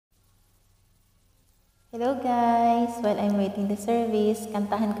Hello guys! While I'm waiting the service,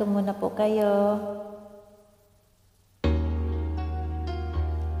 kantahan ko muna po kayo.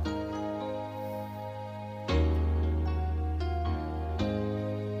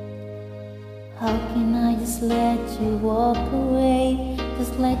 How can I just let you walk away,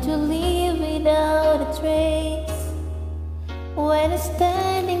 just let you leave without a trace? When I'm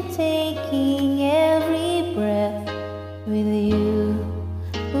standing taking every breath with you,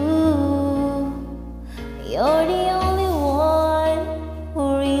 ooh, you're the only one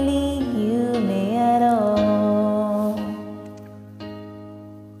who really knew me at all.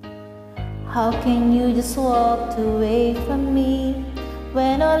 How can you just walk away from me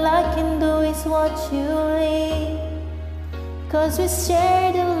when all I can do is watch you leave? 'Cause we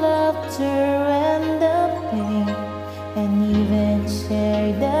share the laughter and the pain, and even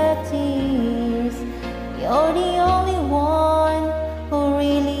share the tears. You're the only one who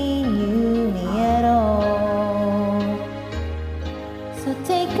really knew me at all. So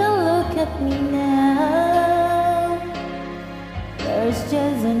take a look at me now. There's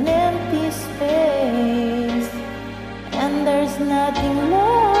just an empty space, and there's nothing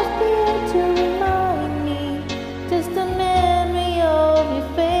left here to remind me, just a memory of your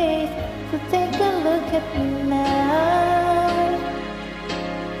face. So take a look at me now.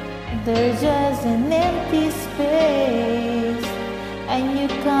 There's just an empty space, and you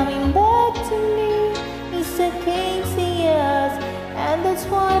coming back to me is against the odds, and that's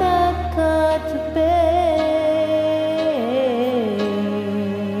what I've got to bear.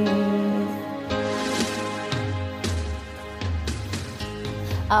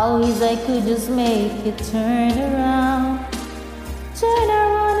 I wish I could just make you turn around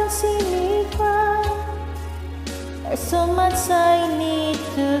and see me cry. There's so much I need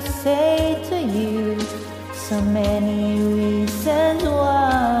to say to you, so many reasons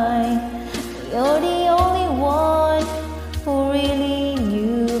why you're the only one who really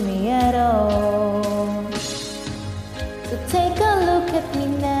knew me at all. So take a look at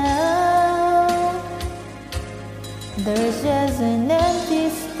me now. There's just an empty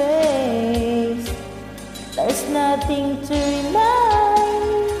space, there's nothing to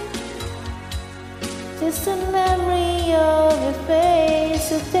remind me, just a memory of your face.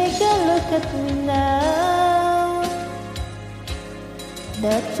 So take a look at me now.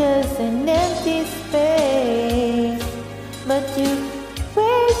 That's just an empty space, but you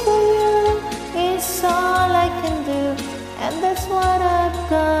wait for you, it's all I can do, and that's what I've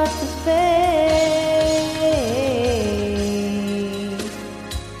got to face.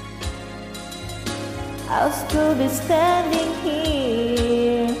 I'll still be standing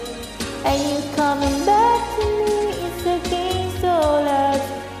here, and you coming back to me is against all odds,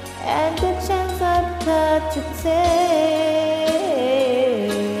 and the chance I've got to take.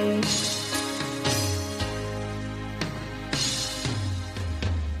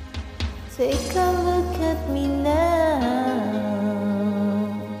 Take a look at me now.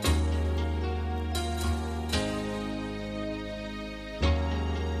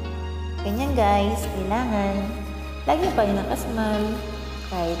 Ganyan guys, kailangan lagi pa rin nakasmile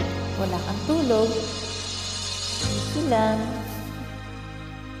kahit wala kang tulog. Hindi lang.